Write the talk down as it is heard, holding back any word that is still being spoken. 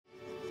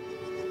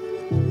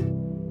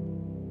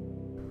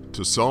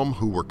To some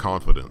who were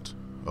confident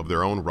of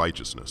their own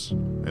righteousness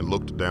and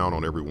looked down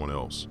on everyone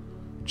else,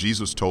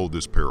 Jesus told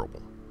this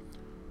parable.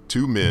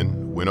 2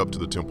 men went up to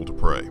the temple to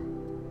pray,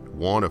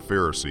 one a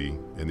Pharisee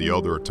and the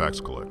other a tax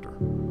collector.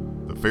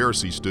 The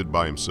Pharisee stood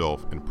by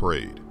himself and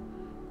prayed,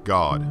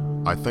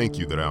 "God, I thank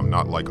you that I am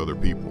not like other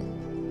people,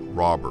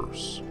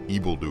 robbers,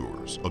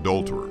 evildoers,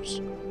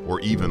 adulterers, or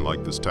even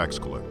like this tax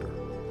collector.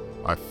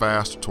 I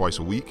fast twice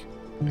a week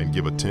and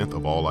give 1/10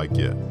 of all I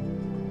get."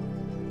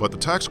 But the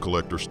tax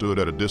collector stood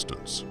at a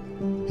distance.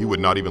 He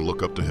would not even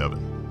look up to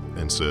heaven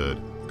and said,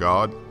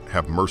 "God,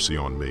 have mercy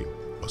on me,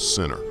 a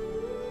sinner."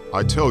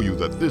 I tell you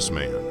that this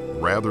man,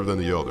 rather than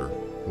the other,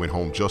 went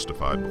home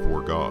justified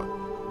before God.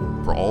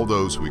 For all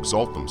those who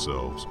exalt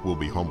themselves will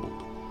be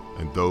humbled,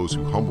 and those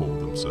who humble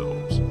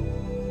themselves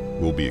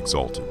will be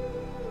exalted.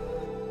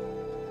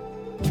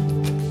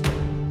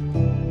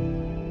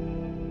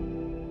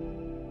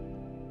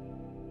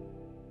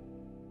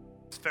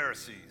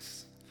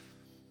 Pharisees.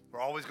 We're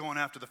always going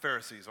after the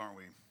Pharisees, aren't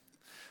we?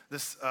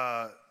 This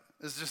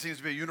just seems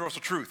to be a universal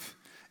truth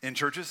in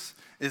churches,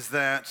 is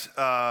that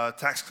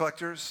tax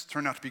collectors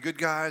turn out to be good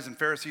guys and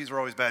Pharisees are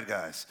always bad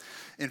guys.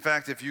 In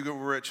fact, if you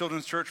were at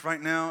children's church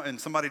right now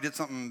and somebody did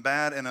something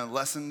bad in a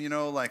lesson,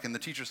 and the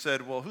teacher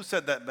said, "Well, who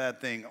said that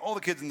bad thing?" All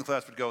the kids in the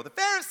class would go, "The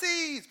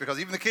Pharisees," because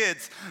even the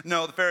kids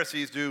know the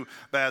Pharisees do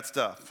bad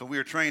stuff. So we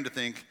are trained to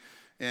think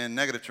in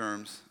negative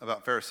terms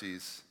about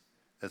Pharisees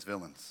as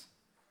villains.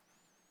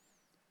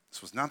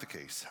 This was not the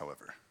case,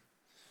 however,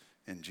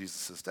 in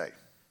Jesus' day.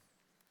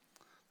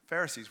 The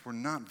Pharisees were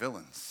not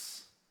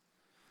villains.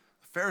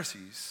 The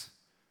Pharisees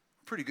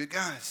were pretty good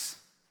guys.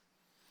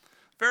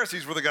 The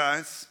Pharisees were the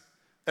guys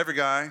every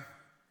guy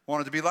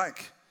wanted to be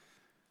like.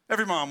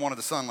 Every mom wanted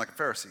a son like a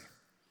Pharisee.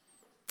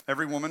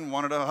 Every woman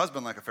wanted a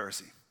husband like a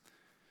Pharisee.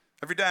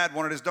 Every dad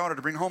wanted his daughter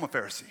to bring home a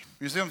Pharisee.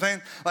 You see what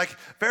I'm saying?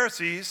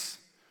 Pharisees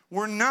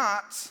were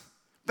not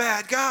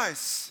bad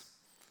guys.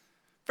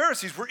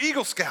 Pharisees were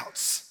Eagle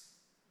Scouts.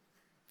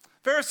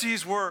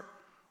 Pharisees were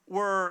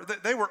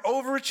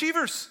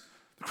overachievers,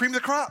 the cream of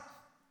the crop.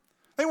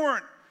 They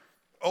weren't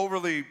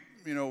overly,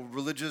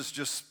 religious,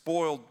 just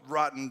spoiled,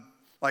 rotten,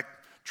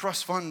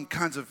 trust fund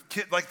kinds of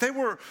kids. They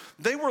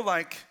were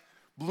like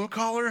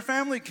blue-collar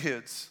family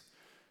kids.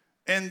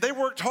 And they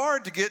worked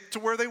hard to get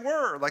to where they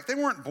were. They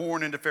weren't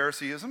born into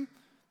Phariseeism.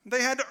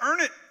 They had to earn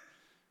it.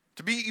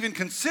 To be even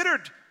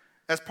considered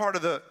as part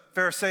of the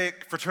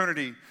Pharisaic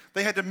fraternity,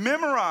 they had to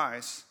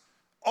memorize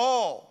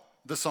all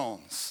the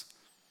Psalms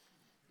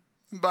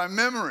by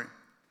memory.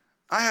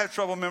 I had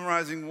trouble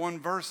memorizing one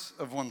verse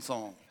of one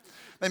psalm.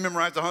 They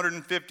memorized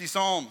 150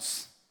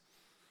 psalms.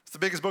 It's the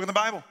biggest book in the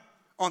Bible.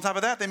 On top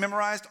of that, they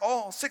memorized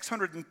all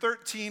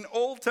 613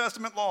 Old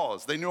Testament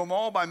laws. They knew them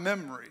all by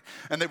memory,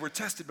 and they were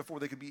tested before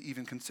they could be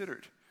even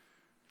considered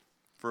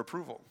for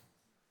approval.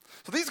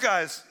 So these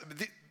guys,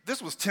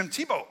 this was Tim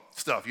Tebow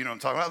stuff, you know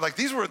what I'm talking about?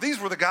 These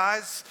were the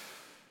guys,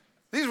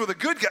 these were the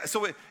good guys.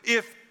 So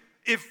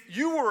if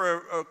you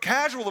were a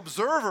casual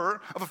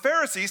observer of a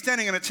Pharisee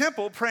standing in a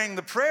temple praying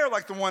the prayer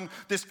like the one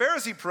this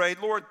Pharisee prayed,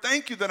 "Lord,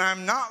 thank you that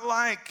I'm not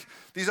like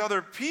these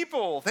other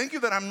people. Thank you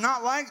that I'm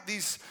not like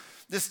this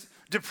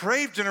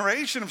depraved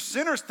generation of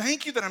sinners.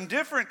 Thank you that I'm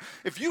different."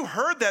 If you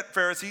heard that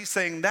Pharisee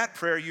saying that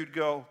prayer, you'd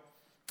go,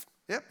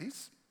 "Yep,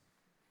 he's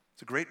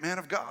a great man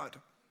of God."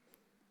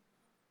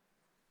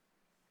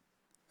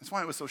 That's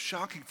why it was so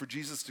shocking for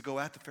Jesus to go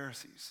at the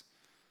Pharisees,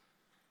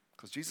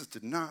 because Jesus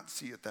did not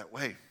see it that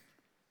way.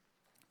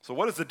 So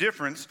what is the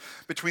difference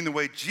between the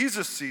way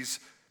Jesus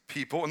sees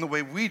people and the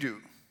way we do?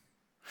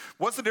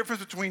 What's the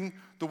difference between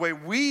the way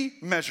we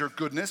measure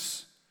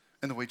goodness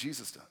and the way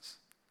Jesus does?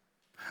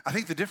 I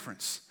think the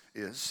difference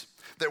is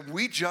that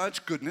we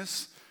judge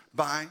goodness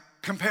by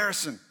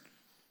comparison.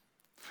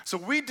 So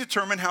we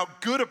determine how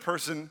good a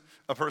person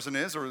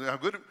is, or how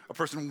good a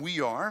person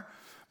we are,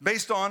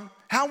 based on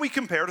how we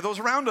compare to those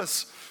around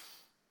us.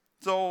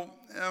 So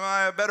am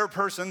I a better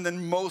person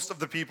than most of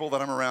the people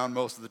that I'm around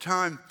most of the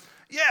time?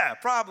 Yeah,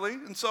 probably,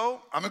 and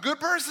so I'm a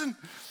good person.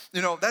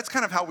 That's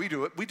kind of how we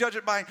do it. We judge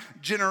it by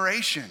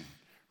generation,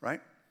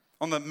 right?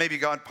 On the Maybe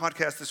God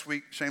podcast this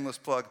week, shameless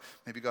plug,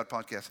 Maybe God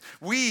podcast,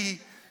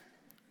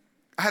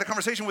 I had a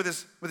conversation with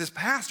this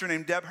pastor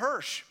named Deb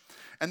Hirsch.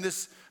 And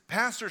this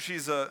pastor,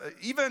 she's an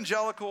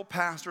evangelical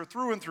pastor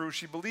through and through.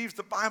 She believes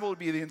the Bible to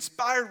be the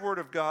inspired word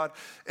of God.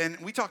 And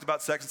we talked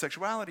about sex and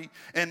sexuality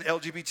and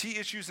LGBT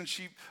issues. And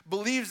she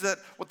believes that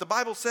what the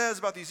Bible says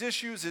about these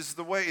issues is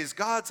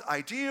God's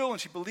ideal.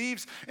 And she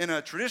believes in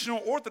a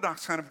traditional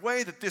Orthodox kind of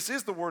way that this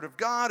is the word of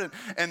God.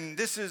 And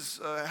this is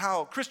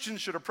how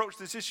Christians should approach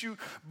this issue.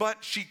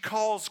 But she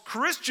calls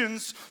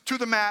Christians to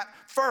the mat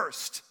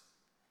first.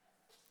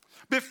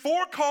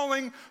 Before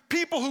calling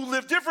people who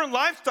live different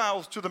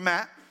lifestyles to the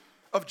mat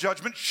of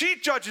judgment, she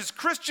judges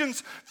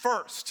Christians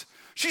first.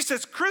 She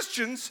says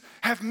Christians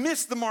have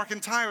missed the mark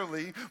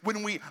entirely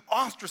when we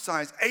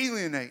ostracize,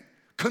 alienate,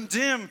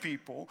 condemn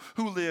people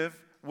who live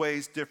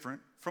ways different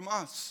from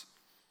us.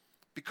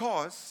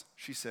 Because,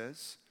 she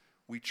says,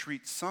 we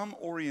treat some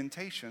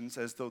orientations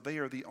as though they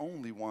are the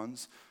only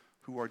ones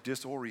who are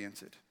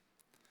disoriented.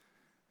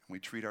 We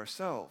treat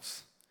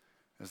ourselves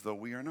as though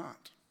we are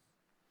not.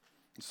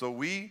 So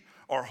we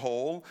are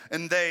whole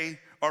and they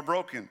are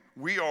broken.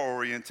 We are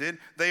oriented,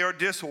 they are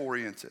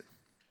disoriented.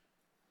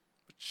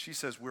 But she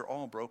says we're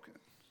all broken.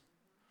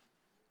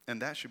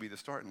 And that should be the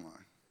starting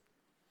line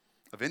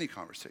of any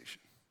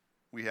conversation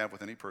we have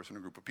with any person or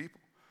group of people.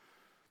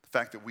 The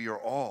fact that we are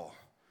all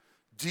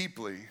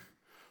deeply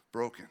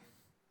broken.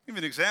 Give you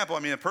an example,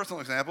 a personal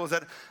example is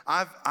that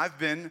I've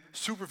been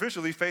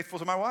superficially faithful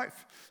to my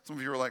wife. Some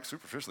of you are like,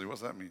 superficially, what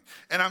does that mean?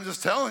 And I'm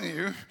just telling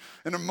you,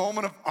 in a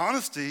moment of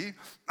honesty,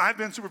 I've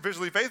been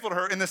superficially faithful to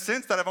her in the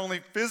sense that I've only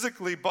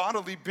physically,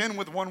 bodily been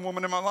with one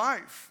woman in my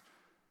life.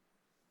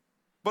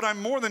 But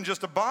I'm more than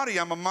just a body.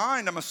 I'm a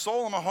mind, I'm a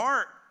soul, I'm a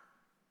heart.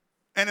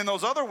 And in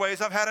those other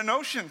ways, I've had a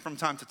notion from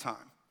time to time.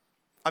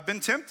 I've been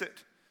tempted.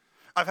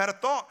 I've had a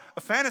thought,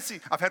 a fantasy.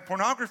 I've had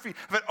pornography.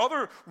 I've had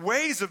other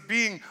ways of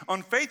being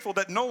unfaithful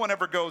that no one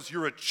ever goes,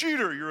 you're a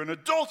cheater, you're an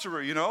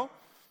adulterer,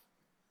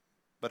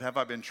 But have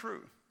I been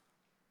true?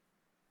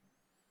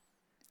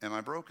 Am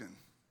I broken?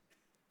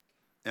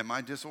 Am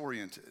I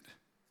disoriented?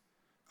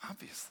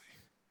 Obviously.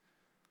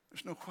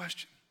 There's no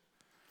question.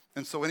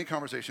 And so any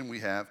conversation we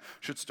have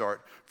should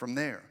start from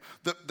there.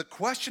 The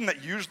question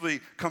that usually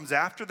comes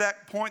after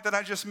that point that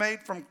I just made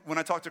from when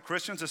I talk to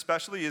Christians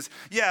especially is,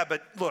 yeah,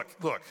 but look,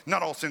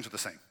 not all sins are the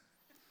same.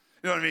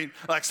 You know what I mean?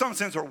 Like some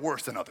sins are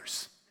worse than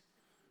others.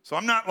 So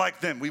I'm not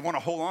like them. We want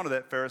to hold on to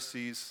that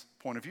Pharisees'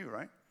 point of view,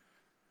 right?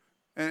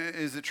 And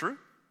is it true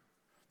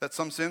that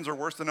some sins are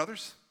worse than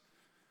others?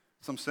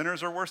 Some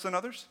sinners are worse than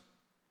others?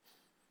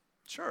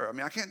 Sure,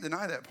 I can't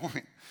deny that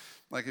point.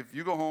 Like if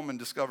you go home and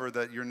discover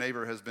that your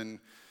neighbor has been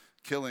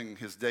killing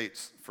his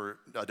dates for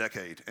a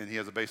decade and he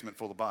has a basement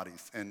full of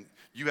bodies and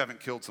you haven't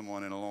killed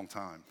someone in a long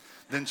time,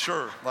 then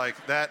sure, like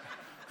that,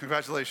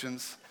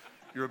 congratulations,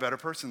 you're a better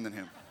person than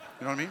him.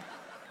 You know what I mean?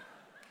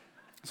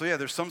 So yeah,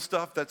 there's some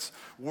stuff that's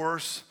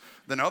worse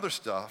than other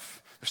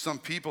stuff. There's some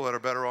people that are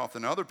better off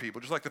than other people.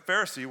 Just like the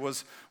Pharisee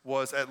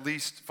was at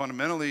least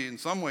fundamentally in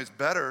some ways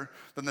better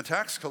than the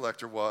tax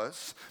collector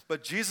was.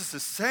 But Jesus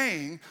is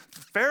saying the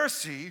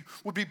Pharisee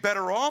would be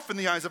better off in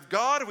the eyes of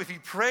God if he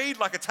prayed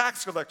like a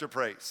tax collector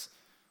prays.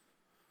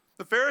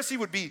 The Pharisee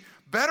would be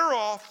better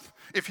off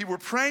if he were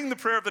praying the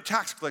prayer of the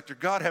tax collector,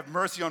 God have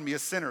mercy on me, a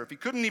sinner. If he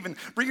couldn't even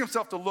bring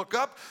himself to look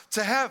up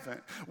to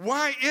heaven.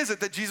 Why is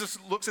it that Jesus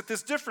looks at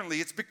this differently?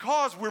 It's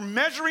because we're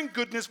measuring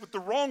goodness with the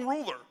wrong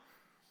ruler.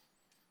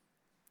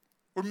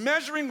 We're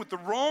measuring with the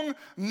wrong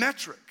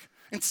metric.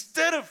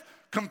 Instead of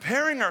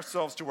comparing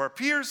ourselves to our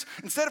peers,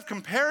 instead of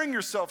comparing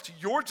yourself to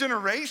your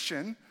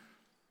generation,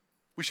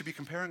 we should be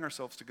comparing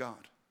ourselves to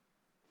God,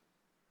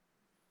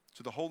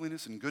 to the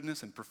holiness and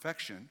goodness and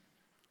perfection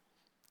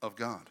of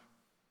God.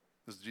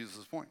 This is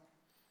Jesus' point.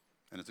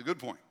 And it's a good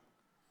point.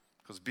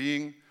 Because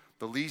being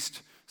the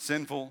least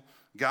sinful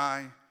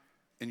guy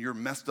in your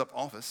messed up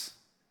office,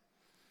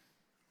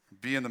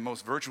 being the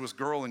most virtuous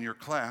girl in your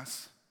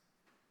class,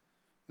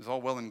 is all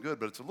well and good,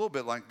 but it's a little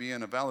bit like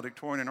being a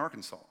valedictorian in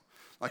Arkansas.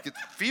 Like it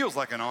feels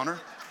like an honor.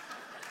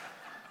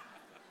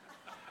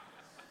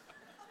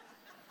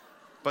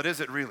 But is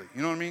it really?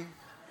 You know what I mean?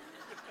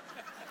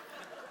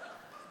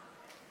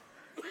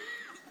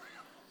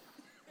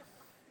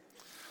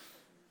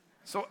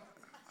 So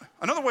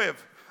another way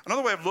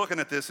of looking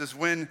at this is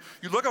when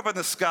you look up in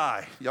the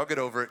sky. Y'all get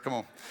over it, come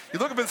on. You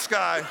look up in the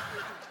sky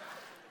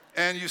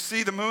and you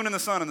see the moon and the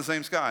sun in the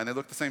same sky and they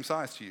look the same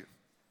size to you.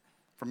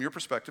 From your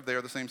perspective, they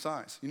are the same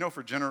size.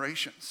 For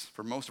generations,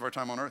 for most of our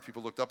time on earth,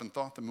 people looked up and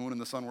thought the moon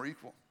and the sun were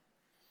equal.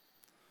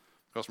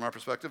 Because from our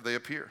perspective, they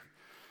appear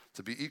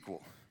to be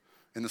equal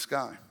in the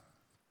sky.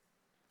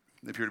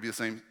 They appear to be the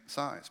same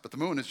size. But the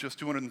moon is just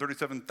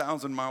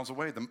 237,000 miles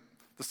away.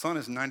 The sun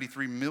is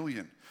 93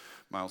 million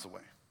miles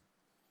away.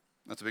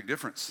 That's a big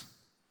difference.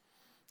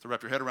 To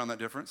wrap your head around that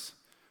difference,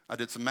 I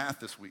did some math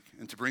this week.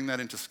 And to bring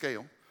that into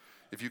scale,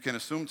 if you can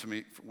assume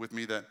with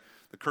me that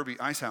the Kirby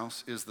Ice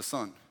House is the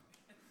sun,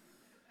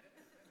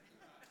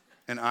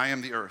 and I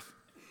am the earth.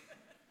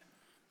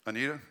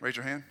 Anita, raise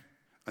your hand.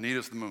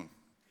 Anita's the moon.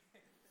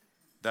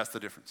 That's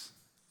the difference.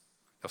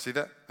 Y'all see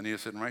that?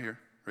 Anita's sitting right here.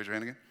 Raise your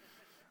hand again.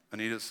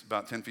 Anita's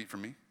about 10 feet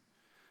from me.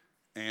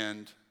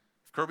 And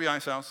Kirby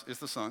Ice House is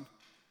the sun,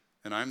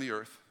 and I'm the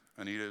earth.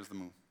 Anita is the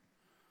moon.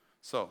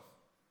 So,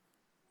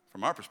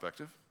 from our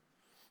perspective,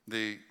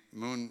 the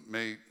moon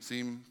may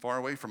seem far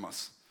away from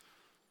us.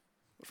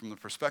 But from the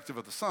perspective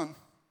of the sun,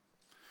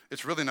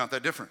 it's really not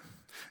that different.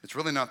 It's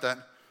really not that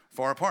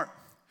far apart.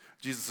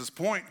 Jesus'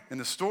 point in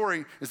the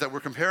story is that we're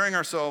comparing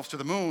ourselves to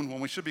the moon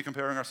when we should be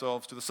comparing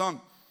ourselves to the sun.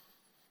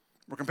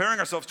 We're comparing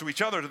ourselves to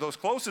each other, to those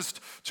closest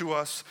to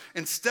us,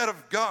 instead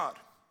of God.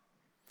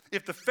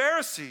 If the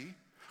Pharisee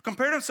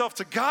compared himself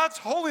to God's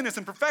holiness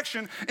and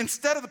perfection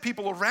instead of the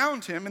people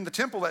around him in the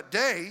temple that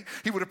day,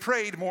 he would have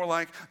prayed more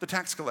like the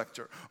tax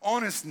collector,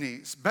 on his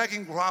knees,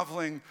 begging,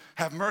 groveling,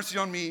 have mercy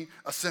on me,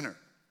 a sinner.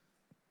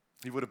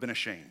 He would have been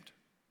ashamed.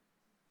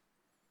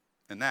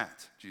 And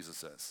that, Jesus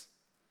says,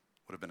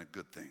 would have been a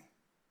good thing.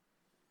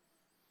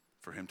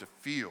 For him to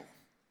feel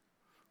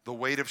the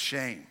weight of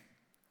shame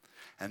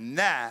And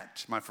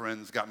that, my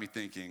friends, got me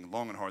thinking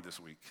long and hard this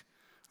week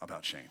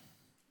about shame.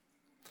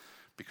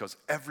 Because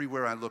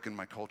everywhere I look in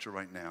my culture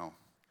right now,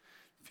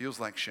 it feels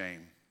like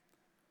shame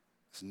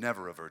is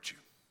never a virtue.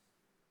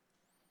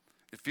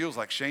 It feels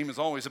like shame is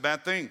always a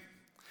bad thing.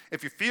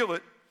 If you feel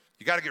it,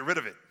 you got to get rid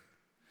of it.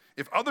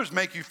 If others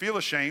make you feel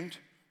ashamed,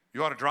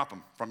 you ought to drop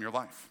them from your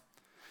life.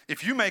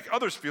 If you make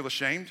others feel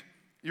ashamed,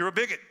 you're a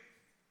bigot.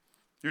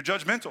 You're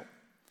judgmental.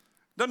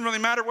 Doesn't really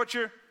matter what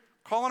you're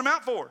calling them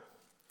out for.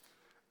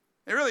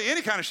 And really,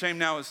 any kind of shame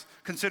now is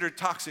considered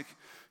toxic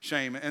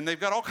shame. And they've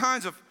got all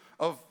kinds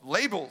of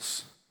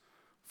labels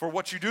for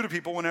what you do to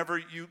people whenever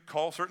you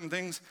call certain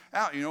things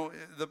out. You know,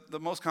 the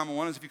most common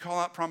one is if you call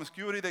out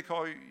promiscuity,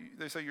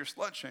 they say you're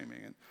slut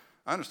shaming. And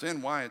I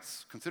understand why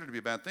it's considered to be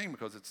a bad thing,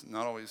 because it's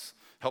not always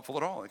helpful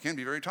at all. It can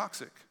be very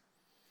toxic.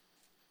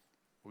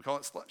 We call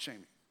it slut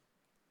shaming.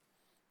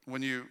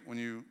 When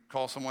you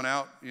call someone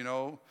out, you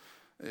know,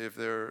 if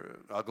they're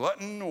a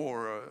glutton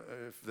or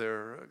if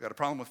they're got a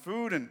problem with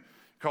food and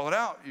call it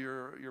out,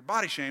 you're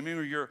body shaming,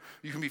 or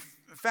you can be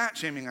fat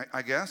shaming,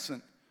 I guess.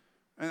 And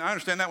I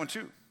understand that one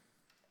too.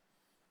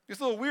 It's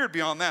a little weird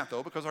beyond that,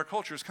 though, because our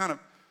culture is kind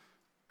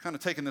of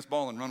taking this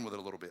ball and run with it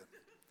a little bit.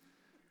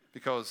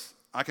 Because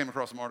I came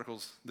across some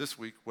articles this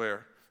week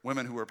where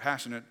women who were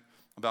passionate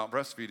about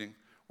breastfeeding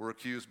were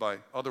accused by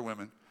other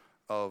women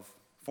of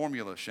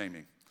formula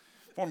shaming.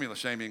 Formula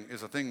shaming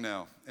is a thing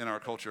now in our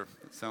culture.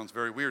 It sounds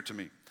very weird to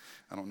me.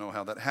 I don't know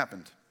how that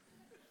happened. There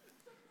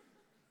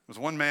was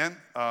one man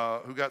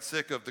who got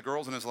sick of the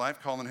girls in his life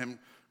calling him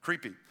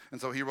creepy. And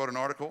so he wrote an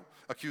article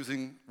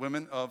accusing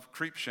women of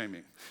creep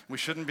shaming. We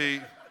shouldn't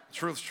be,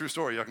 true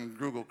story, you can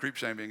Google creep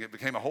shaming. It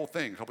became a whole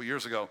thing a couple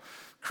years ago.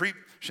 Creep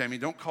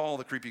shaming, don't call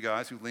the creepy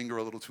guys who linger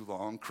a little too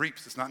long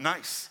creeps. It's not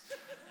nice. You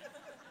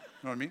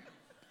know what I mean?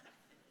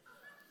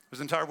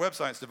 There's entire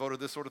websites devoted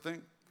to this sort of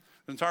thing.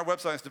 The entire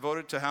website is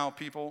devoted to how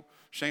people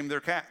shame their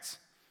cats,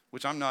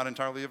 which I'm not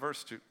entirely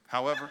averse to.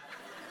 However,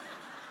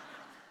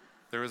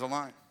 there is a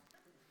line.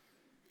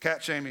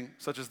 Cat shaming,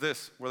 such as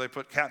this, where they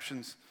put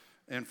captions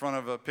in front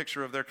of a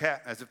picture of their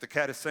cat, as if the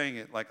cat is saying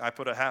it, like, I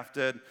put a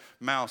half-dead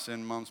mouse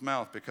in Mom's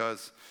mouth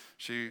because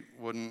she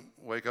wouldn't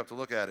wake up to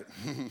look at it.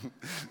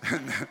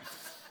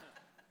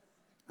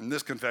 And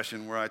this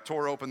confession, where I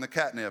tore open the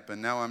catnip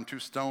and now I'm too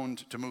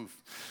stoned to move.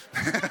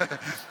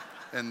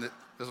 And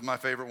this is my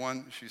favorite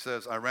one. She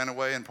says, I ran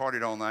away and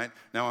partied all night.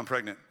 Now I'm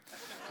pregnant.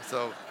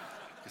 So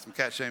some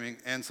cat shaming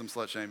and some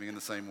slut shaming in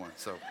the same one.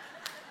 So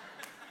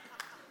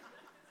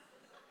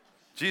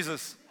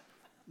Jesus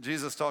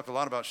talked a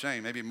lot about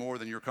shame, maybe more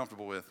than you're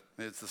comfortable with.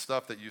 It's the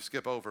stuff that you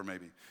skip over,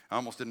 maybe. I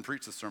almost didn't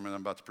preach the sermon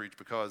I'm about to preach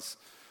because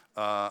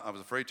I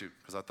was afraid to,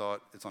 because I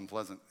thought it's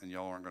unpleasant and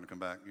y'all aren't going to come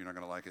back. You're not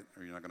going to like it,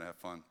 or you're not going to have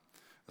fun.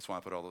 That's why I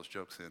put all those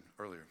jokes in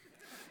earlier.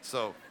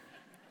 So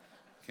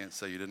can't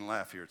say you didn't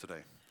laugh here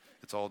today.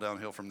 It's all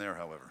downhill from there,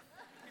 however.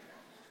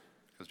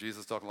 Because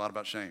Jesus talked a lot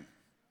about shame.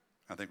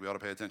 I think we ought to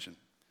pay attention.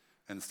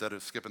 And instead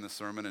of skipping this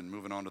sermon and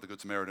moving on to the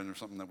Good Samaritan or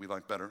something that we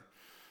like better,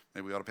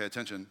 maybe we ought to pay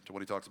attention to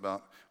what he talks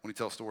about when he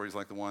tells stories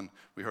like the one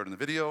we heard in the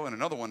video, and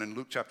another one in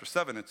Luke chapter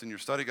 7. It's in your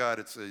study guide.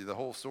 It's the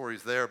whole story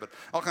is there, but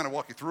I'll kind of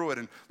walk you through it.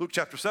 In Luke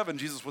chapter 7,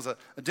 Jesus was a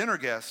dinner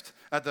guest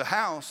at the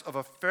house of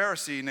a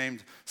Pharisee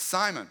named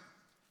Simon.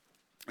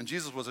 And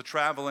Jesus was a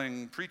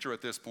traveling preacher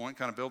at this point,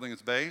 kind of building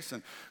his base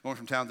and going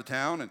from town to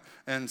town.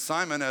 And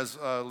Simon, as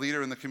a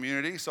leader in the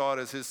community, saw it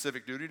as his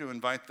civic duty to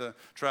invite the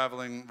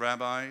traveling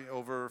rabbi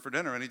over for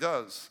dinner, and he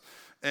does.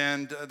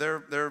 And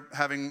they're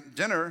having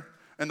dinner.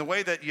 And the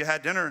way that you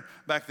had dinner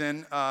back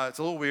then, it's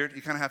a little weird.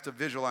 You kind of have to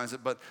visualize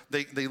it. But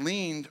they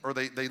leaned, or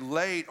they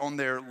laid on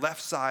their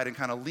left side and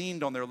kind of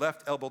leaned on their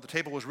left elbow. The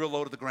table was real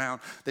low to the ground.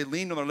 They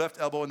leaned on their left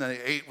elbow, and then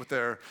they ate with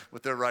their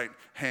right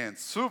hand.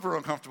 Super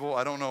uncomfortable.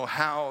 I don't know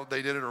how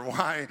they did it or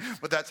why,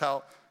 but that's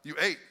how you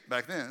ate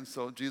back then.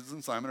 So Jesus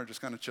and Simon are just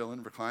kind of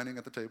chilling, reclining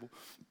at the table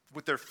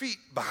with their feet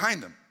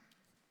behind them.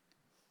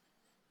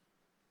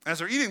 As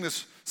they're eating,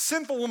 this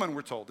sinful woman,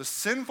 we're told, this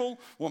sinful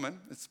woman,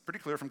 it's pretty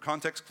clear from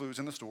context clues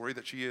in the story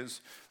that she is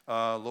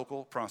a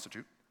local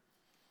prostitute.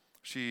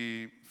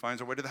 She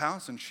finds her way to the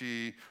house, and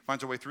she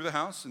finds her way through the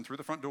house and through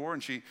the front door,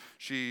 and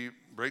she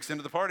breaks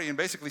into the party and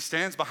basically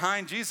stands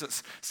behind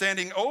Jesus,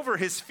 standing over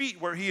his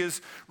feet where he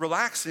is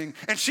relaxing,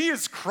 and she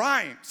is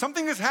crying.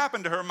 Something has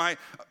happened to her.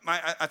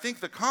 I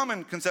think the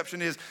common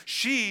conception is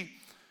she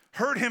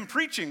heard him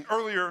preaching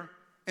earlier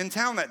in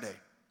town that day.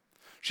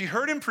 She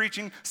heard him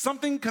preaching,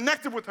 something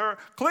connected with her,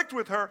 clicked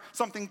with her,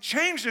 something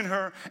changed in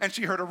her, and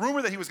she heard a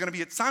rumor that he was going to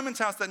be at Simon's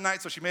house that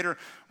night, so she made her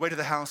way to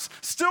the house,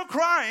 still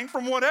crying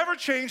from whatever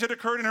change had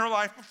occurred in her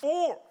life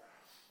before.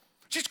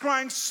 She's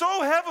crying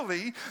so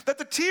heavily that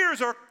the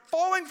tears are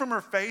falling from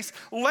her face,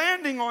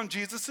 landing on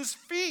Jesus'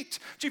 feet.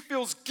 She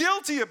feels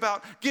guilty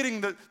about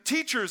getting the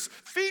teacher's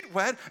feet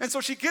wet, and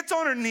so she gets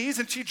on her knees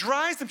and she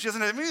dries them. She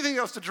doesn't have anything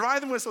else to dry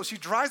them with, so she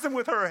dries them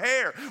with her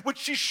hair, which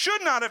she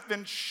should not have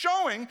been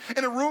showing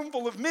in a room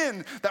full of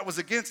men. That was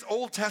against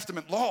Old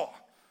Testament law.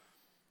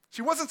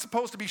 She wasn't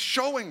supposed to be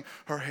showing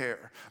her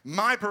hair.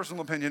 My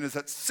personal opinion is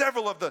that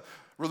several of the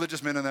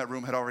religious men in that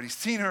room had already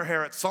seen her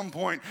hair at some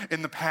point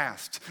in the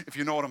past, if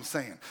you know what I'm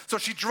saying. So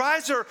she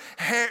dries her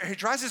hair, he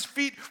dries his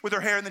feet with her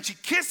hair, and then she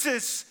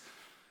kisses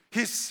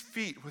his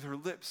feet with her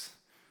lips.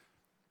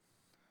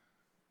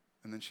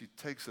 And then she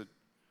takes a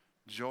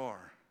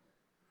jar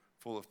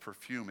full of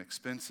perfume,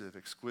 expensive,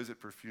 exquisite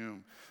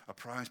perfume, a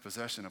prized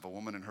possession of a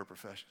woman in her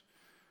profession.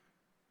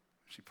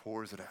 She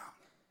pours it out.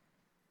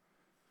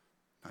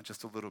 Not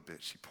just a little bit,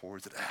 she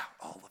pours it out,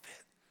 all of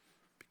it,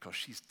 because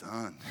she's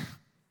done.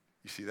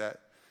 You see that?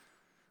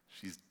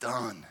 She's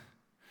done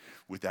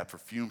with that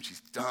perfume. She's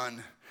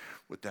done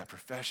with that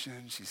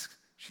profession.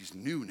 She's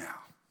new now.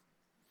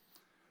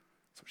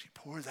 So she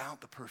pours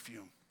out the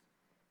perfume,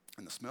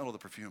 and the smell of the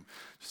perfume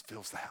just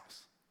fills the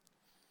house.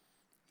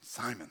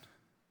 Simon,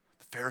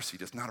 the Pharisee,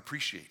 does not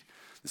appreciate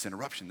this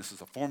interruption. This is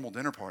a formal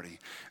dinner party,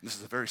 and this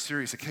is a very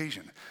serious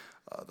occasion.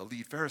 The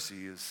lead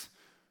Pharisee is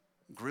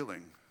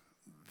grilling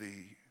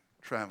the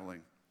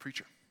traveling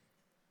preacher.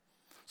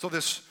 So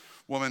this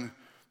woman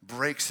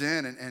breaks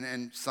in,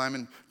 and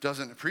Simon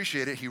doesn't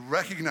appreciate it. He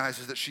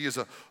recognizes that she is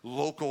a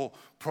local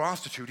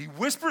prostitute. He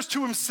whispers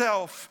to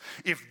himself,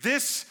 if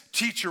this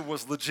teacher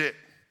was legit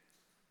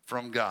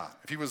from God,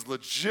 if he was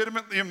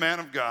legitimately a man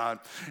of God,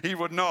 he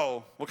would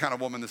know what kind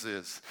of woman this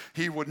is.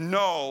 He would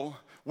know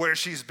where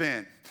she's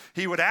been.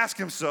 He would ask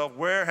himself,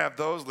 where have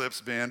those lips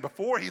been,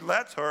 before he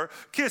lets her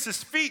kiss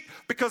his feet,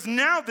 because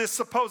now this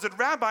supposed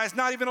rabbi is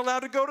not even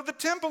allowed to go to the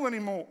temple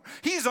anymore.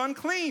 He's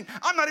unclean.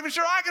 I'm not even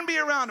sure I can be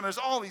around him. There's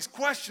all these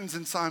questions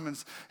in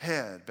Simon's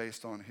head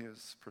based on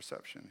his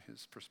perception,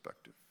 his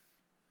perspective.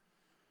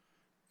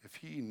 If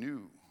he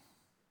knew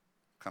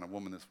what kind of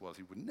woman this was,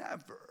 he would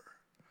never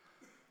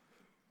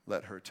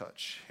let her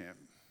touch him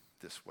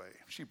this way.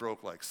 She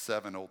broke like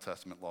 7 Old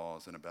Testament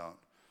laws in about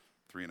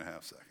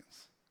 3.5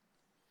 seconds.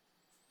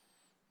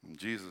 And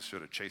Jesus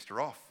should have chased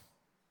her off.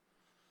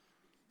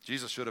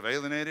 Jesus should have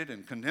alienated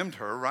and condemned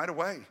her right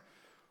away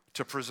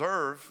to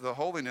preserve the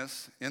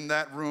holiness in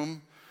that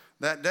room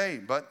that day,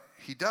 but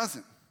he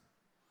doesn't.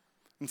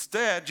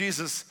 Instead,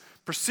 Jesus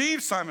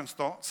perceives Simon's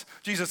thoughts.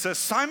 Jesus says,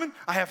 Simon,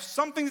 I have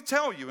something to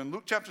tell you. In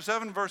Luke chapter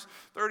 7, verse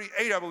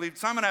 38, I believe,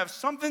 Simon, I have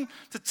something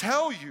to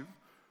tell you.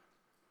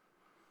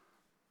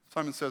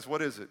 Simon says,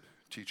 what is it,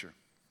 teacher?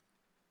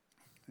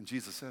 And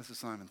Jesus says to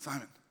Simon,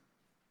 Simon,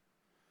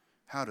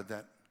 how did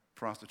that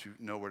prostitute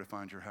know where to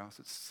find your house?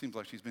 It seems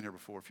like she's been here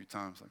before a few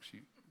times, like she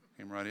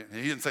came right in.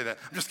 He didn't say that.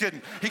 I'm just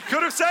kidding. He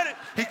could have said it.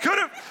 He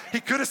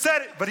could have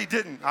said it, but he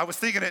didn't. I was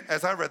thinking it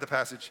as I read the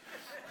passage.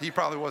 He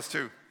probably was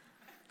too,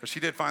 because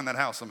she did find that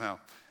house somehow.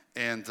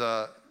 And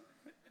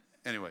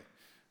anyway,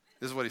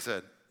 this is what he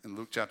said in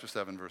Luke chapter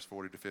 7, verse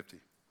 40 to 50.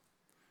 It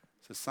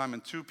says,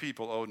 Simon, 2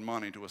 people owed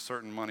money to a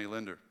certain money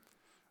lender.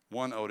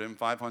 One owed him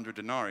 500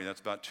 denarii,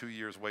 that's about 2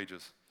 years'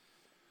 wages.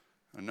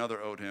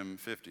 Another owed him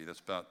 50,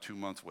 that's about 2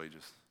 months'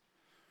 wages.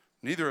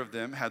 Neither of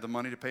them had the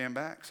money to pay him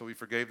back, so he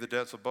forgave the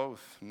debts of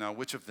both. Now,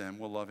 which of them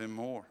will love him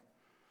more?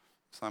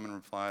 Simon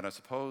replied, I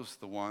suppose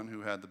the one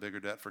who had the bigger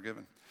debt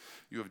forgiven.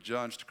 You have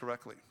judged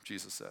correctly,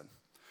 Jesus said.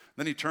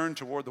 Then he turned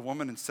toward the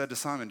woman and said to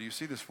Simon, do you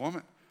see this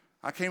woman?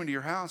 I came into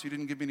your house, you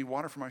didn't give me any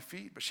water for my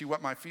feet, but she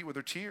wet my feet with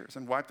her tears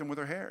and wiped them with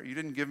her hair. You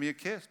didn't give me a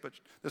kiss, but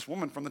this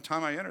woman from the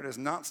time I entered has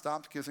not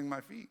stopped kissing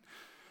my feet.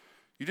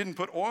 You didn't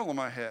put oil on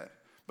my head,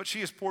 but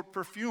she has poured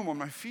perfume on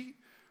my feet.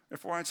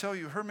 Therefore I tell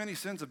you, her many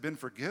sins have been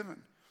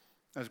forgiven,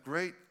 as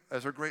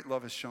her great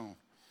love has shown.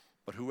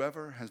 But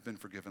whoever has been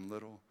forgiven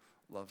little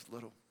loves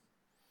little.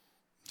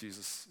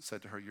 Jesus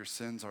said to her, your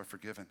sins are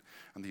forgiven.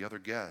 And the other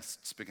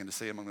guests began to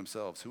say among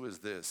themselves, who is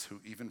this who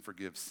even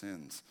forgives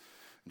sins?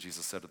 And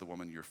Jesus said to the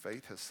woman, your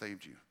faith has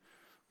saved you.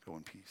 Go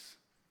in peace.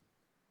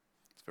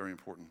 It's very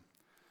important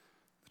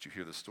that you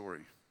hear this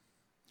story.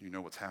 You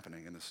know what's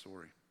happening in this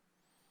story.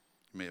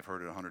 You may have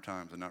heard it 100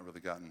 times and not really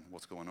gotten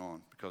what's going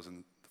on, because in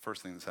the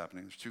first thing that's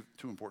happening, there's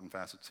two important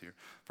facets here.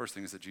 First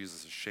thing is that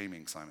Jesus is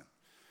shaming Simon.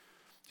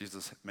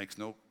 Jesus makes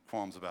no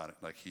qualms about it.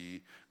 Like,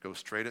 he goes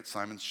straight at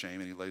Simon's shame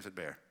and he lays it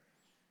bare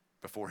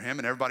before him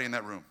and everybody in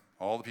that room.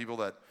 All the people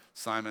that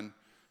Simon,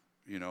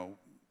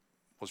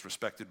 was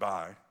respected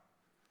by,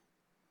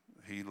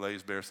 he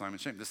lays bare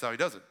Simon's shame. This is how he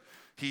does it.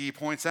 He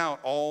points out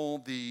all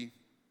the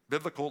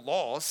biblical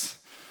laws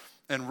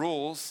and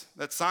rules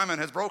that Simon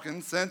has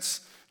broken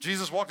since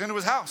Jesus walked into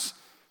his house.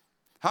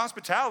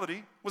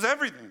 Hospitality was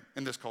everything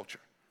in this culture.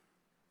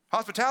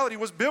 Hospitality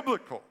was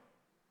biblical.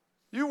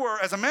 You were,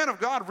 as a man of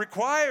God,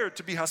 required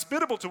to be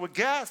hospitable to a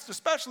guest,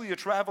 especially a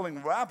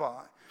traveling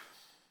rabbi.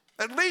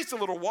 At least a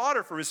little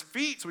water for his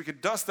feet so he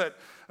could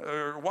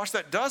wash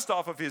that dust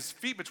off of his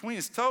feet between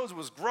his toes. It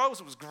was gross.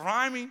 It was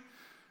grimy.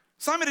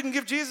 Simon didn't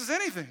give Jesus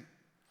anything.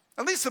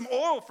 At least some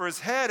oil for his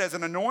head as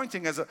an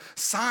anointing, as a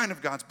sign of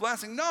God's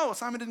blessing. No,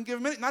 Simon didn't give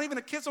him anything, not even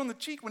a kiss on the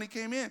cheek when he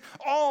came in.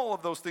 All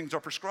of those things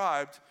are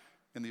prescribed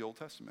in the Old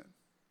Testament.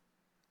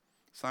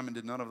 Simon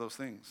did none of those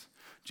things.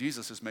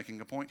 Jesus is making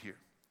a point here.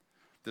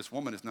 This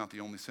woman is not the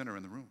only sinner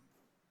in the room.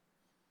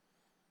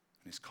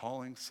 And he's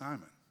calling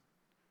Simon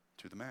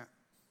to the mat.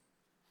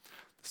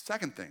 The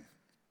second thing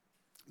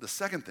The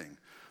second thing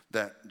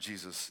that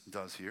Jesus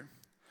does here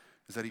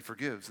is that he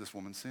forgives this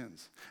woman's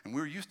sins. And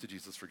we're used to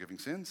Jesus forgiving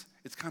sins.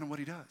 It's kind of what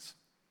he does.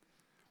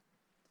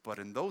 But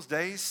in those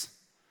days,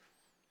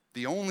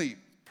 the only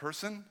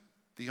person,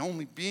 the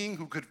only being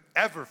who could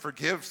ever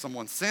forgive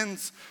someone's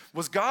sins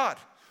was God.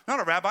 Not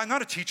a rabbi,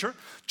 not a teacher,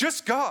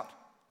 just God.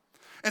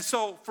 And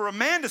so for a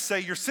man to say,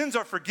 your sins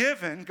are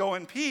forgiven, go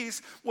in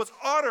peace, was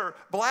utter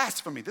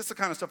blasphemy. This is the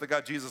kind of stuff that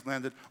got Jesus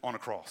landed on a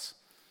cross.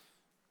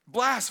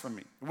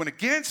 Blasphemy. It went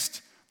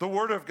against the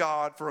word of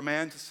God for a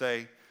man to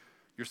say,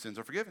 your sins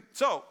are forgiven.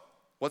 So,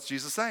 what's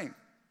Jesus saying?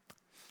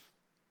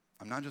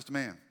 I'm not just a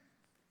man.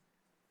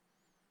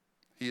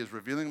 He is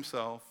revealing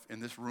himself in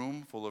this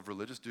room full of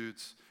religious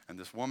dudes and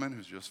this woman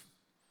who's just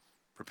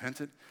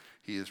repented.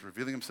 He is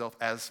revealing himself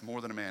as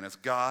more than a man, as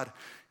God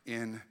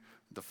in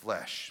the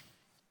flesh.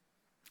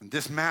 And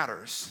this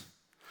matters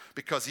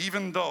because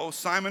even though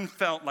Simon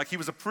felt like he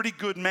was a pretty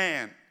good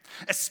man,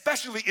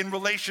 especially in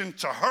relation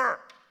to her,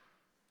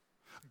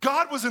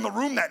 God was in the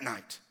room that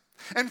night.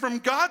 And from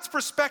God's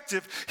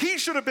perspective, he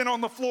should have been on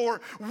the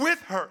floor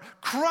with her,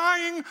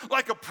 crying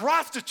like a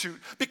prostitute,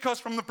 because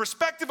from the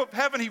perspective of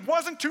heaven, he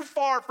wasn't too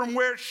far from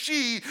where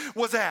she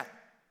was at.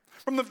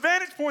 From the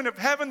vantage point of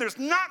heaven, there's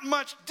not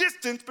much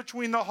distance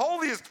between the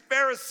holiest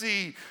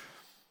Pharisee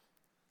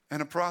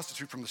and a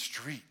prostitute from the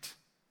street.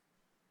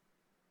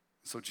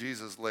 So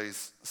Jesus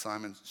lays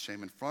Simon's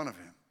shame in front of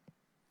him,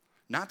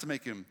 not to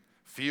make him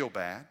feel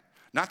bad,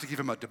 not to give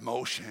him a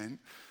demotion,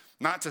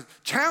 not to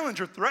challenge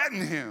or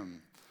threaten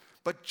him,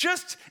 but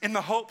just in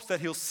the hopes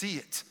that he'll see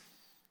it,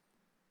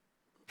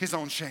 his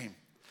own shame,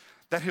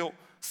 that he'll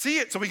see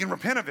it so he can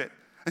repent of it,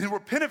 and he'll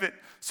repent of it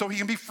so he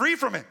can be free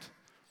from it.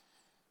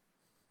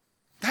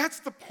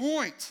 That's the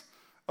point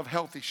of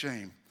healthy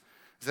shame,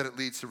 is that it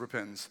leads to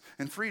repentance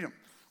and freedom.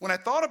 When I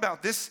thought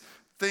about this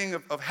thing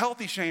of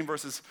healthy shame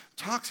versus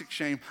toxic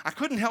shame, I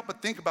couldn't help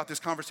but think about this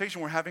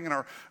conversation we're having in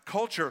our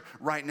culture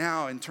right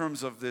now in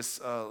terms of this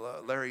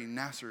Larry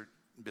Nassar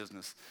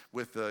business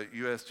with the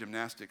U.S.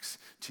 gymnastics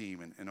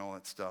team and all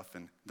that stuff,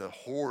 and the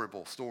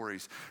horrible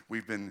stories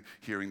we've been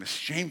hearing, the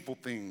shameful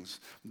things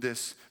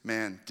this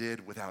man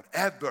did without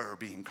ever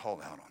being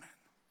called out on it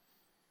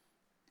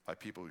by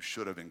people who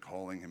should have been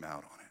calling him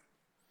out on it.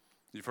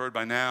 You've heard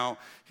by now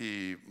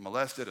he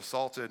molested,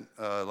 assaulted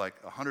like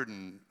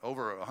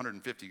over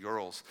 150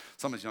 girls,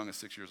 some as young as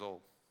 6 years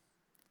old.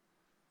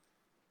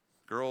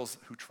 Girls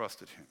who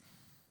trusted him.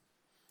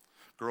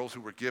 Girls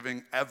who were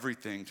giving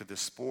everything to this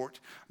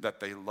sport that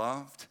they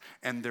loved,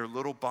 and their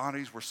little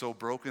bodies were so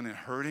broken and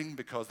hurting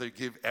because they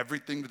gave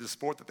everything to the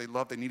sport that they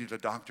loved. They needed a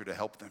doctor to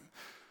help them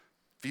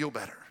feel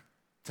better,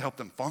 to help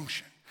them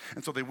function.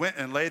 And so they went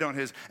and laid on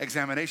his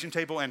examination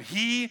table, and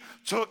he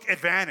took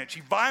advantage.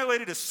 He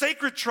violated his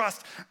sacred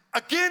trust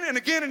again and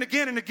again and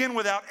again and again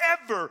without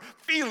ever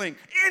feeling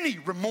any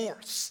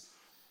remorse.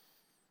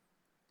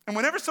 And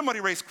whenever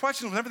somebody raised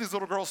questions, whenever these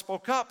little girls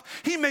spoke up,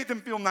 he made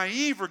them feel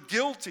naive or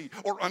guilty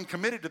or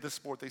uncommitted to the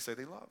sport they say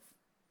they love.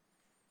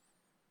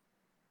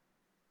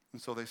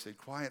 And so they stayed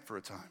quiet for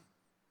a time,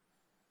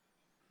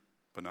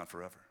 but not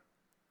forever.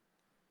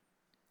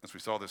 As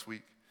we saw this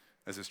week,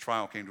 as his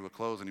trial came to a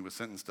close and he was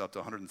sentenced up to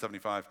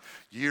 175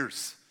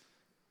 years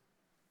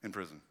in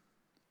prison,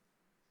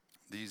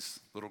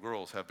 these little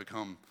girls have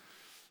become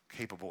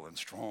capable and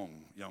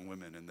strong young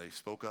women, and they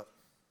spoke up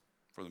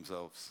for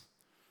themselves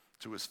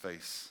to his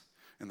face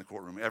in the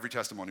courtroom. Every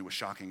testimony was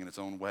shocking in its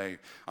own way.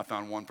 I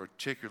found one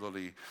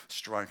particularly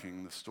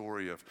striking. The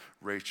story of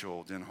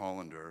Rachel Den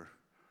Hollander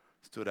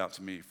stood out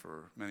to me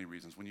for many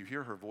reasons. When you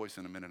hear her voice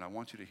in a minute, I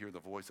want you to hear the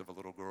voice of a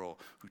little girl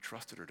who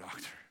trusted her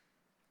doctor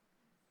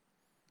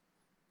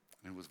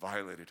and who was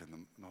violated in the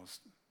most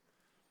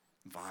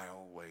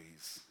vile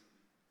ways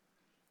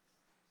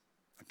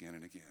again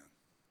and again.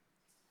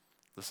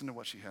 Listen to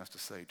what she has to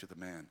say to the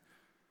man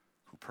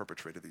who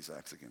perpetrated these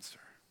acts against her.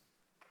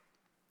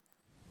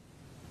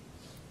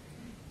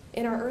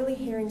 In our early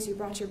hearings, you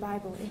brought your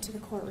Bible into the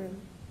courtroom,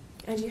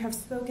 and you have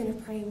spoken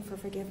of praying for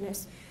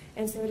forgiveness,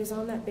 and so it is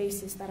on that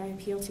basis that I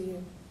appeal to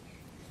you.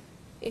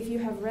 If you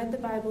have read the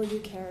Bible you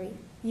carry,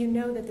 you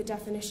know that the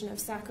definition of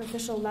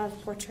sacrificial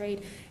love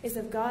portrayed is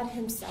of God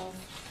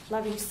himself,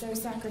 loving so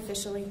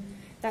sacrificially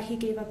that he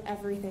gave up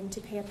everything to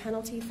pay a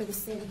penalty for the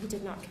sin he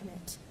did not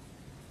commit.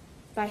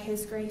 By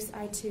his grace,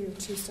 I too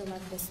choose to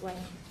love this way.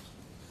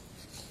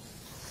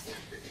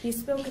 You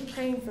spoke of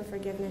praying for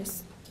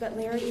forgiveness, but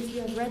Larry, if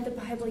you have read the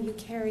Bible you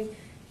carry,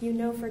 you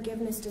know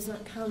forgiveness does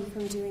not come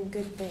from doing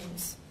good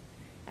things,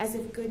 as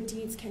if good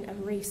deeds can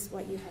erase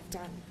what you have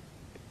done.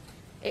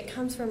 It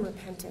comes from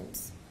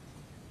repentance,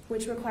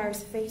 which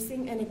requires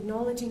facing and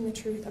acknowledging the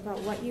truth about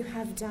what you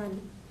have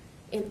done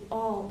in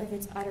all of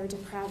its utter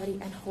depravity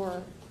and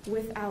horror,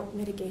 without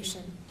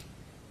mitigation,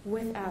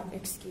 without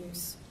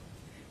excuse,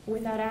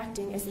 without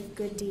acting as if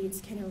good deeds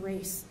can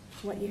erase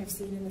what you have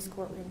seen in this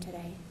courtroom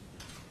today.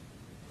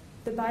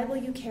 The Bible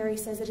you carry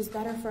says it is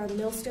better for a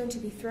millstone to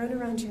be thrown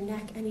around your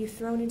neck and you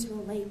thrown into a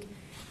lake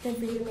than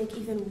for you to make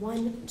even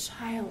one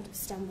child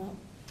stumble.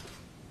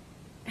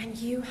 And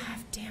you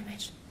have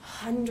damaged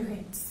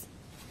hundreds.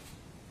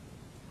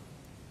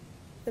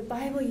 The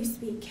Bible you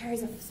speak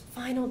carries a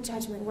final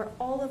judgment where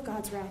all of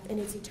God's wrath and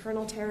its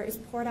eternal terror is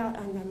poured out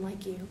on men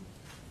like you.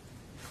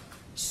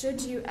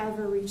 Should you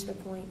ever reach the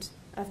point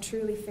of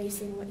truly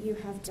facing what you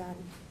have done,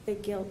 the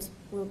guilt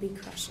will be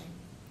crushing.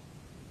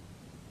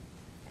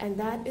 And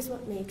that is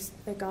what makes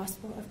the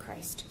gospel of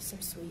Christ so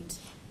sweet,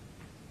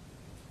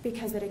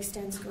 because it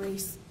extends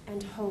grace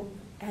and hope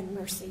and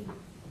mercy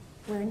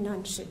where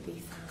none should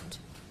be found.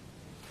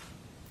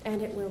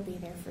 And it will be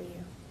there for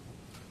you.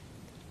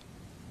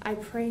 I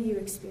pray you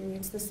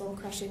experience the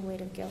soul-crushing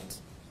weight of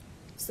guilt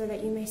so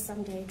that you may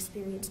someday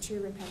experience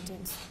true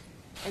repentance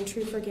and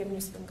true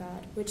forgiveness from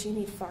God, which you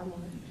need far more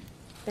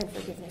than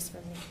forgiveness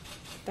from me,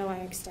 though I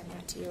extend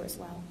that to you as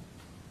well.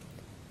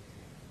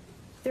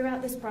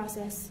 Throughout this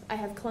process, I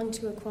have clung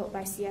to a quote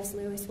by C.S.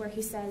 Lewis where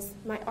he says,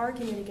 "My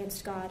argument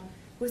against God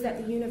was that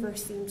the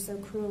universe seemed so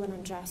cruel and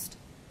unjust.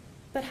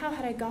 But how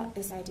had I got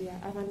this idea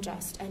of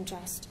unjust and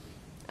just?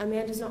 A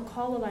man does not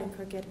call a line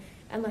crooked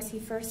unless he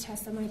first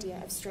has some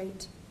idea of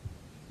straight.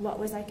 What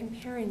was I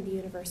comparing the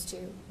universe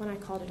to when I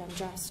called it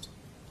unjust?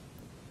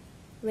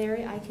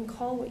 Larry, I can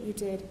call what you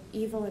did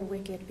evil and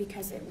wicked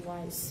because it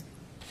was.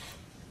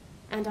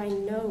 And I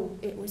know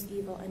it was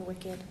evil and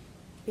wicked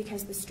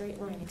because the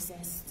straight line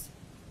exists.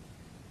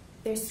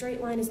 Their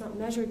straight line is not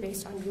measured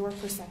based on your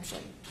perception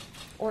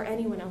or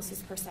anyone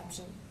else's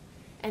perception.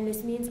 And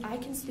this means I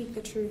can speak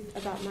the truth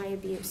about my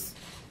abuse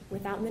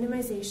without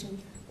minimization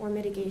or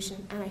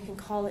mitigation, and I can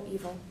call it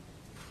evil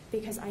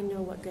because I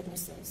know what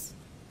goodness is.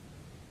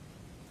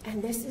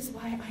 And this is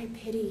why I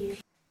pity you."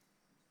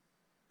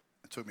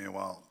 It took me a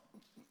while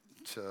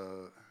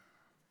to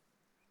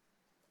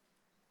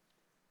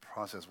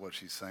process what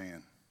she's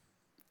saying,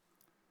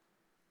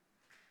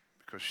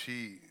 because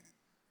she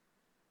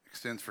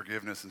extends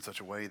forgiveness in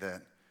such a way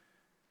that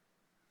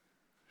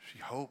she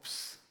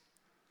hopes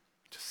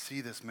to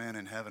see this man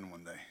in heaven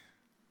one day.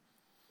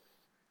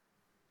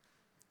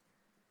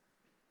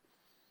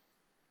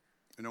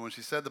 You know, when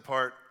she said the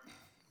part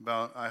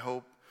about, "I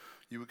hope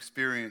you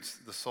experience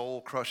the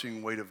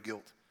soul-crushing weight of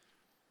guilt,"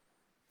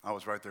 I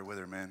was right there with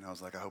her, man. I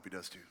was like, I hope he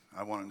does too.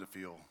 I want him to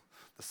feel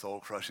the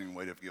soul-crushing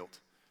weight of guilt.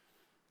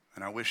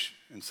 And I wish,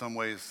 in some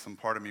ways, some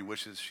part of me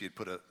wishes she had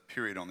put a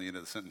period on the end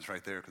of the sentence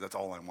right there, because that's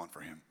all I want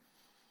for him.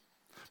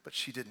 But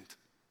she didn't.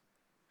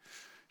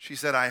 She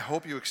said, I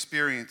pray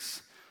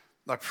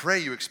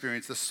you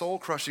experience the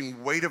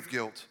soul-crushing weight of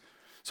guilt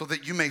so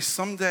that you may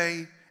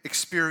someday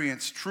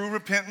experience true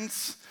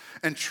repentance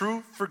and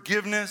true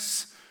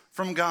forgiveness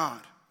from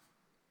God.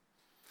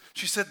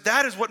 She said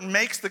that is what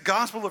makes the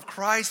gospel of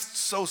Christ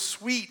so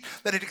sweet,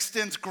 that it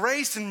extends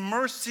grace and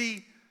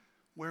mercy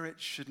where it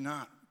should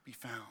not be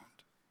found.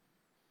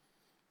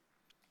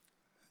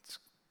 It's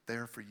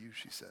there for you,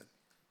 she said.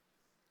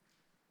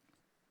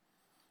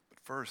 But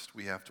first,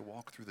 we have to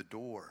walk through the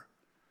door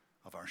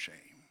of our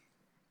shame.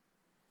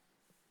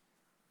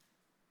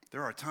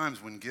 There are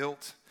times when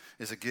guilt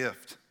is a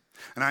gift.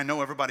 And I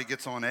know everybody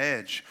gets on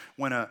edge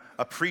when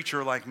a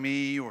preacher like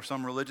me or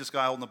some religious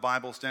guy holding the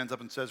Bible stands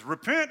up and says,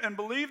 repent and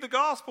believe the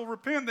gospel,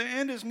 repent, the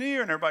end is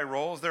near. And everybody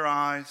rolls their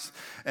eyes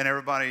and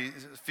everybody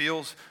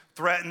feels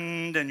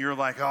threatened and you're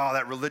like, oh,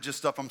 that religious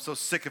stuff, I'm so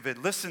sick of it.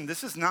 Listen,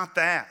 this is not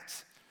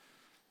that.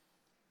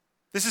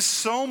 This is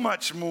so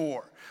much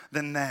more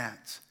than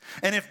that.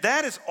 And if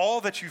that is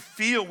all that you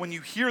feel when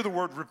you hear the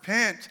word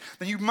repent,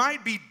 then you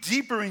might be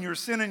deeper in your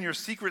sin and your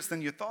secrets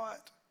than you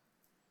thought.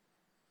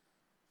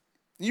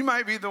 You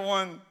might be the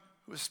one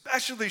who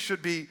especially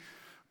should be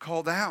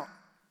called out.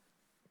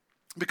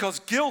 Because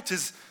guilt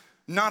is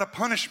not a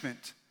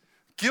punishment.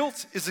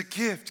 Guilt is a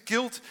gift.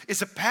 Guilt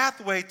is a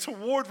pathway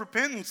toward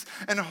repentance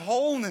and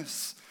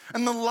wholeness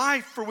and the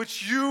life for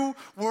which you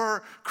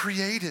were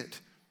created.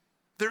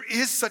 There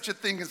is such a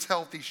thing as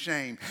healthy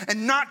shame,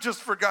 and not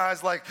just for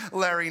guys like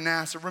Larry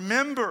Nasser.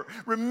 Remember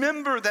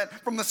that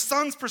from the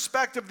sun's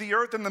perspective, the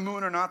earth and the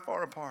moon are not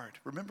far apart.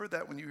 Remember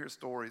that when you hear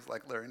stories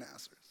like Larry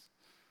Nasser's.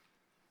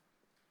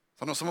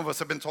 I know some of us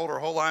have been told our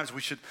whole lives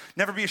we should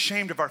never be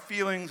ashamed of our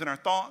feelings and our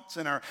thoughts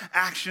and our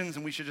actions,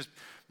 and we should just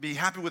be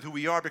happy with who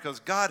we are because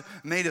God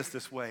made us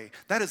this way.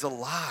 That is a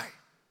lie.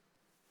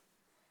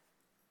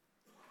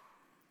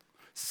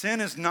 Sin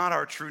is not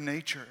our true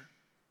nature.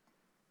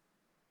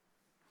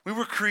 We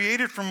were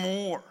created for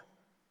more.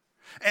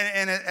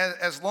 And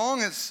as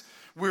long as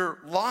we're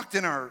locked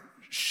in our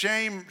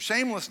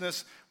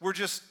shamelessness, we're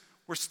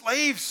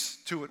slaves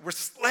to it. We're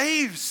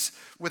slaves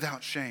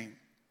without shame.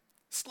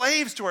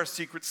 Slaves to our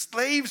secrets,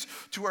 slaves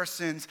to our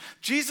sins.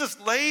 Jesus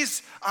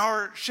lays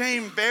our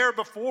shame bare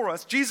before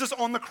us. Jesus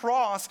on the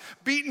cross,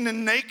 beaten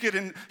and naked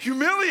and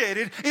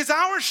humiliated, is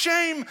our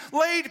shame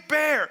laid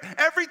bare.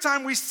 Every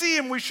time we see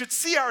him, we should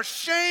see our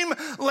shame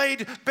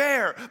laid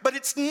bare. But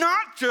it's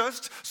not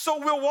just so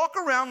we'll walk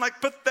around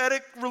like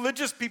pathetic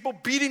religious people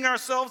beating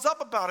ourselves up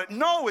about it.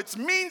 No, it's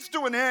means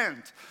to an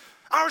end.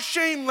 Our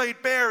shame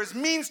laid bare is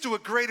means to a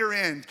greater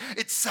end.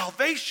 It's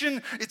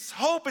salvation, it's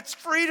hope, it's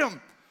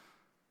freedom.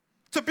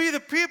 To be the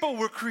people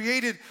we're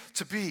created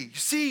to be. You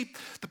see,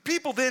 the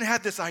people then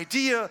had this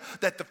idea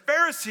that the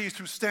Pharisees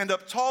who stand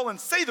up tall and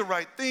say the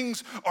right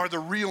things are the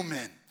real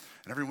men.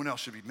 and everyone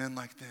else should be men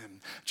like them.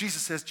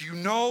 Jesus says, do you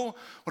know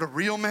what a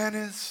real man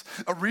is?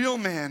 A real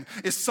man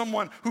is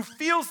someone who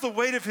feels the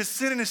weight of his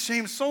sin and his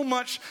shame so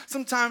much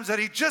sometimes that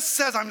he just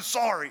says, I'm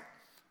sorry.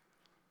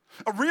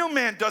 A real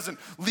man doesn't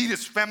lead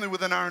his family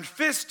with an iron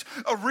fist.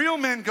 A real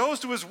man goes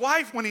to his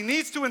wife when he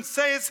needs to and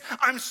says,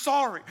 I'm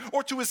sorry.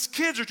 Or to his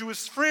kids or to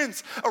his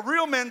friends. A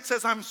real man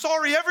says, I'm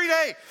sorry every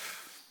day.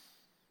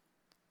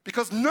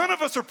 Because none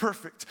of us are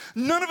perfect.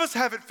 None of us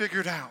have it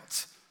figured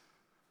out.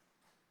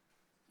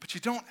 But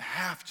you don't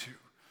have to. You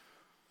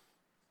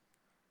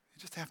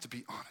just have to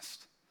be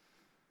honest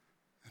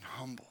and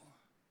humble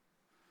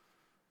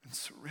and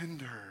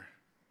surrender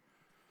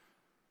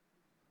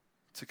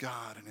to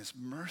God and his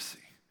mercy.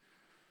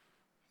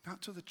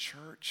 Not to the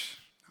church,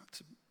 not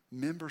to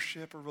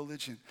membership or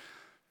religion.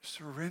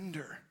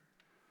 Surrender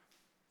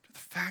to the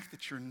fact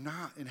that you're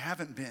not and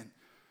haven't been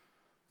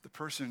the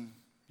person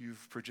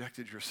you've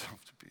projected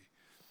yourself to be.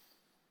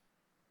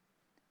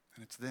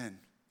 And it's then,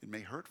 it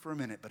may hurt for a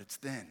minute, but it's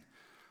then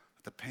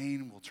that the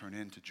pain will turn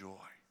into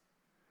joy.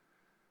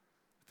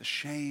 The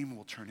shame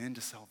will turn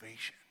into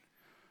salvation.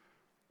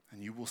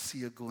 And you will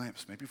see a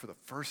glimpse, maybe for the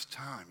first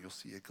time, you'll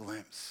see a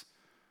glimpse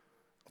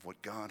of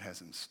what God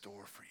has in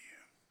store for you.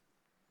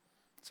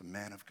 It's a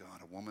man of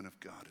God, a woman of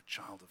God, a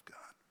child of God.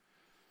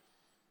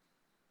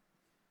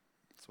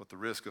 So at the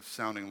risk of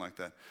sounding like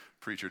that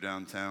preacher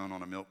downtown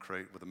on a milk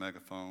crate with a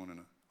megaphone and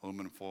an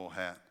aluminum foil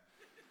hat,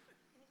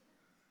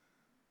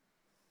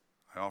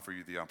 I offer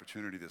you the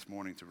opportunity this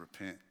morning to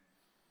repent,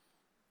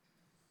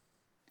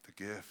 the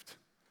gift,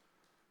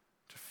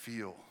 to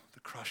feel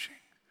the crushing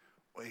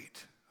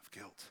weight of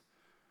guilt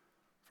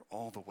for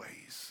all the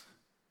ways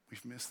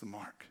we've missed the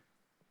mark.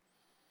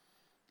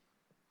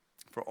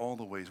 For all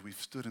the ways we've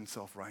stood in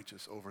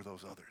self-righteous over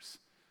those others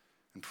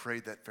and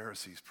prayed that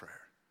Pharisee's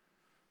prayer.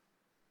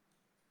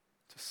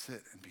 To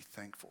sit and be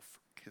thankful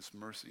for his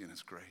mercy and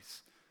his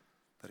grace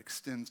that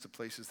extends to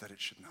places that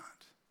it should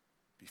not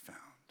be found.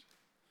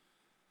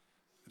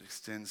 It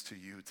extends to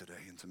you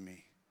today and to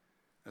me,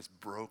 as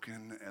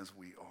broken as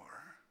we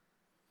are.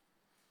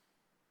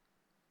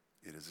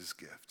 It is his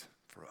gift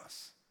for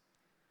us.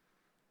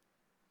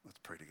 Let's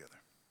pray together.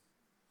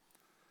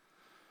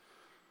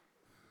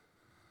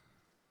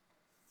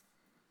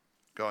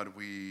 God,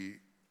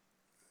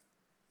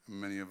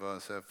 many of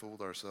us have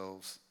fooled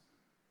ourselves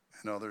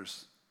and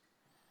others.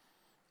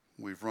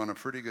 We've run a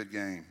pretty good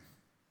game,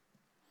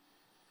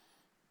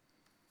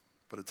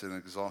 but it's an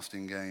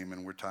exhausting game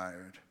and we're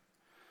tired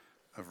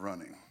of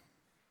running.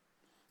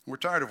 We're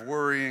tired of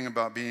worrying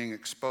about being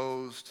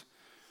exposed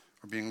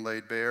or being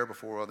laid bare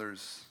before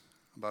others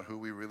about who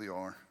we really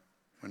are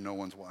when no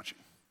one's watching.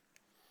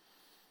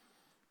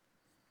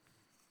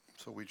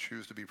 So we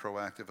choose to be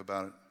proactive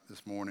about it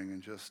this morning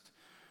and just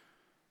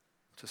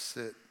to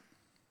sit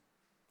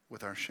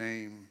with our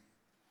shame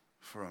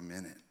for a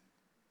minute.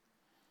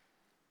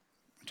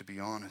 And to be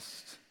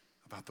honest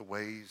about the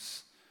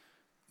ways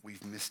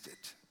we've missed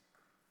it.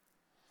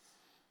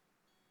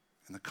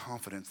 And the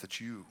confidence that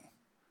you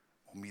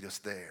will meet us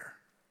there.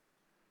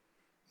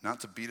 Not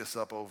to beat us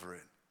up over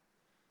it,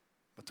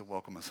 but to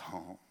welcome us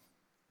home.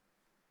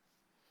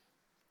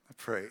 I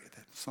pray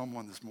that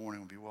someone this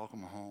morning will be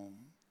welcome home.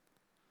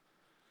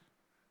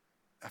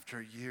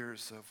 After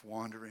years of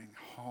wandering,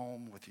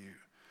 home with you.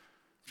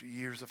 After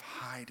years of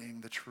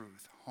hiding the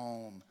truth,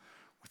 home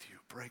with you.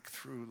 Break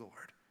through,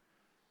 Lord.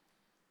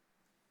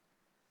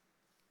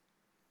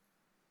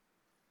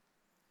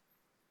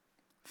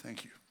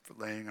 Thank you for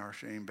laying our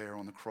shame bare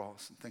on the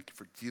cross, and thank you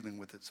for dealing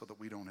with it so that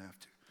we don't have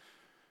to.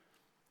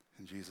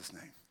 In Jesus'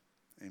 name,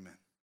 amen.